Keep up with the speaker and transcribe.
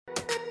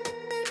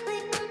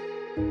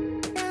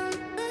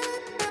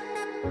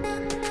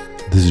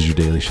This is your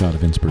daily shot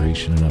of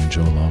inspiration, and I'm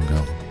Joe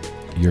Longo,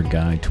 your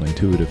guide to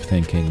intuitive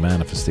thinking,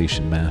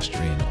 manifestation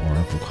mastery, and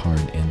oracle card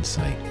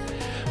insight.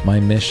 My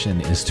mission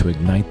is to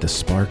ignite the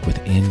spark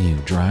within you,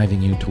 driving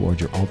you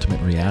toward your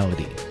ultimate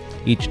reality.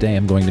 Each day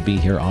I'm going to be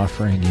here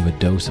offering you a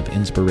dose of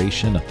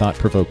inspiration, a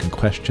thought-provoking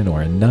question,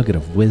 or a nugget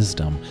of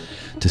wisdom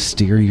to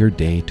steer your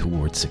day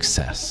towards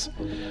success.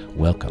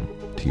 Welcome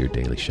to your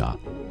daily shot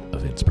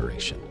of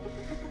inspiration.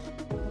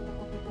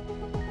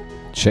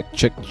 Check.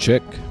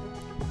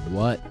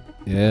 What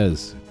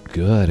is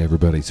good,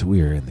 everybody? So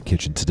we are in the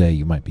kitchen today.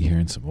 You might be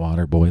hearing some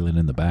water boiling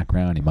in the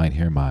background. You might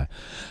hear my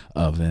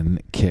oven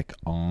kick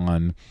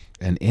on.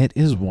 And it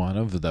is one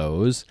of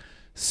those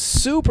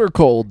super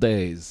cold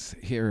days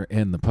here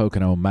in the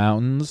Pocono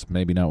Mountains.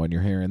 Maybe not when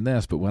you're hearing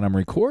this, but when I'm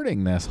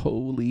recording this,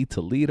 holy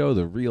Toledo,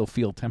 the real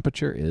field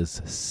temperature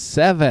is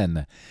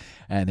 7.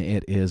 And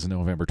it is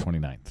November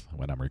 29th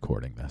when I'm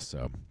recording this.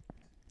 So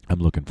I'm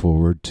looking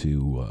forward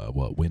to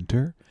what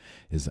winter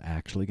is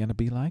actually going to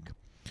be like.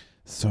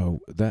 So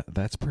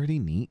that's pretty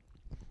neat.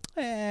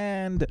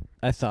 And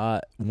I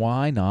thought,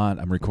 why not?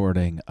 I'm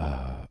recording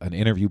an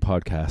interview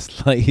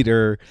podcast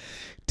later.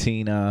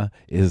 Tina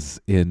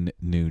is in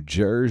New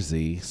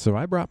Jersey. So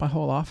I brought my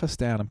whole office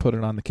down and put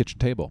it on the kitchen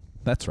table.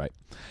 That's right.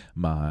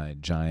 My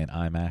giant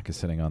iMac is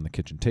sitting on the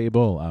kitchen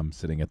table. I'm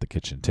sitting at the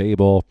kitchen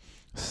table.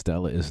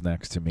 Stella is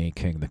next to me.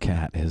 King the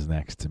cat is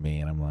next to me.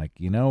 And I'm like,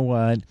 you know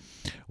what?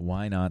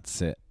 Why not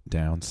sit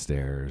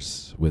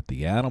downstairs with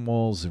the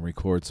animals and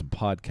record some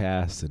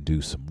podcasts and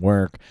do some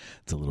work?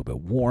 It's a little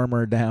bit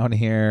warmer down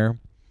here.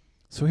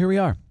 So here we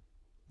are.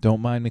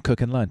 Don't mind me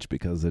cooking lunch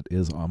because it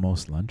is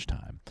almost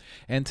lunchtime.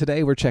 And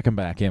today we're checking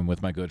back in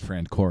with my good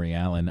friend Corey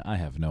Allen. I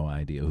have no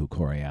idea who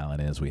Corey Allen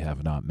is. We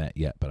have not met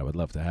yet, but I would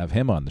love to have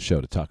him on the show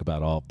to talk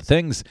about all the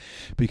things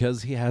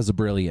because he has a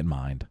brilliant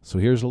mind. So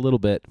here's a little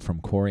bit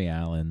from Corey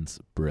Allen's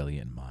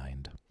brilliant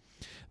mind.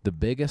 The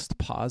biggest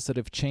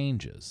positive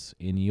changes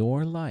in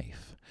your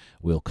life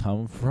will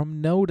come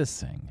from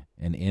noticing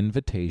an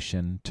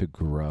invitation to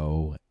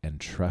grow and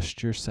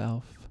trust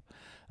yourself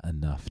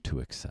enough to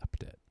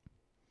accept it.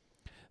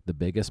 The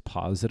biggest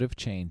positive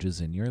changes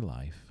in your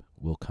life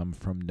will come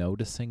from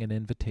noticing an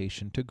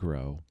invitation to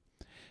grow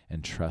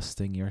and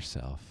trusting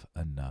yourself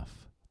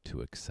enough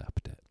to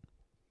accept it.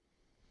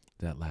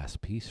 That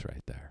last piece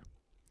right there.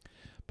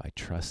 By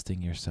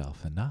trusting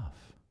yourself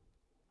enough.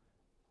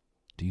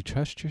 Do you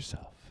trust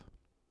yourself?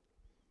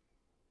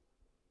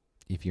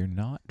 If you're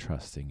not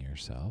trusting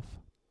yourself,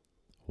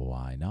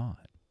 why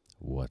not?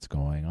 What's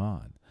going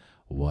on?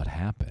 What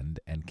happened?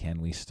 And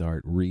can we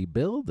start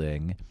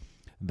rebuilding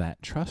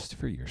that trust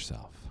for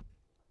yourself?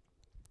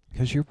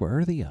 Because you're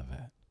worthy of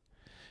it.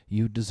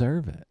 You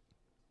deserve it.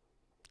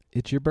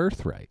 It's your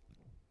birthright.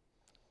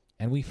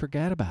 And we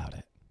forget about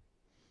it.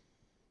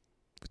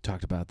 We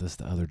talked about this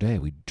the other day.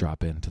 We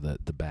drop into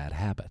the bad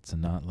habits,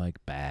 and not like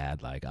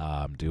bad, like,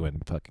 I'm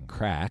doing fucking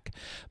crack,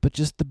 but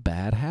just the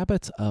bad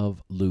habits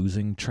of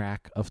losing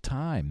track of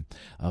time,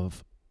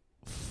 of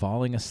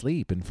falling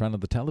asleep in front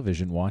of the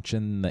television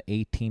watching the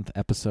 18th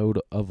episode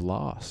of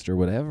Lost or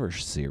whatever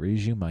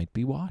series you might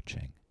be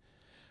watching.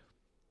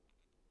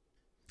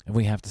 And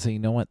we have to say, you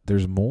know what?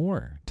 There's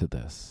more to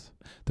this.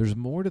 There's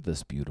more to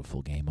this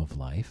beautiful game of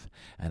life,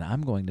 and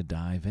I'm going to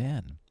dive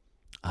in.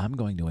 I'm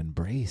going to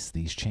embrace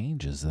these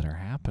changes that are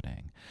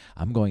happening.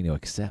 I'm going to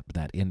accept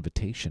that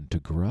invitation to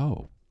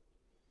grow.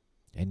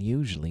 And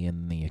usually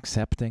in the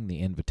accepting the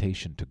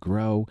invitation to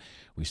grow,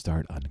 we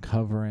start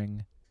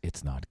uncovering.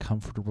 It's not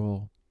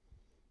comfortable,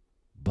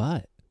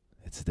 but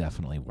it's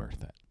definitely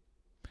worth it.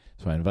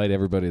 So I invite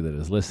everybody that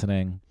is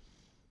listening,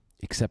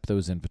 accept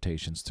those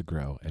invitations to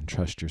grow and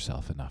trust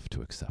yourself enough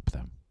to accept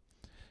them.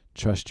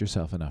 Trust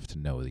yourself enough to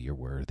know that you're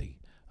worthy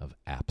of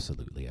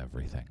absolutely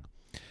everything.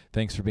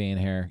 Thanks for being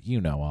here.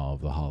 You know all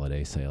of the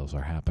holiday sales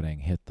are happening.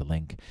 Hit the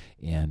link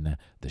in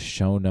the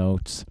show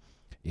notes.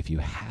 If you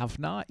have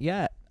not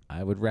yet,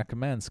 I would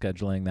recommend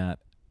scheduling that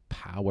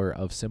Power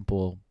of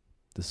Simple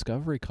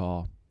discovery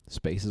call.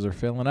 Spaces are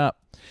filling up.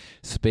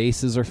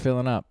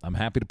 I'm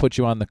happy to put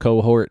you on the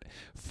cohort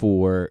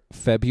for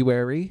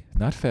February.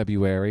 Not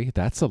February.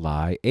 That's a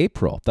lie.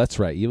 April. That's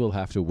right. You will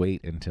have to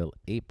wait until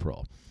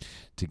April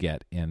to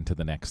get into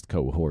the next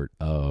cohort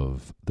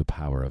of the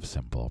Power of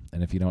Simple.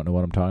 And if you don't know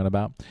what I'm talking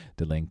about,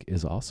 the link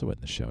is also in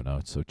the show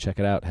notes. So check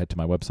it out. Head to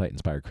my website,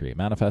 Inspire, Create,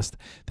 Manifest.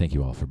 Thank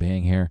you all for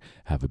being here.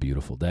 Have a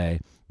beautiful day.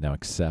 Now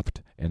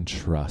accept and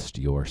trust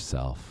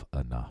yourself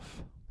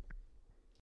enough.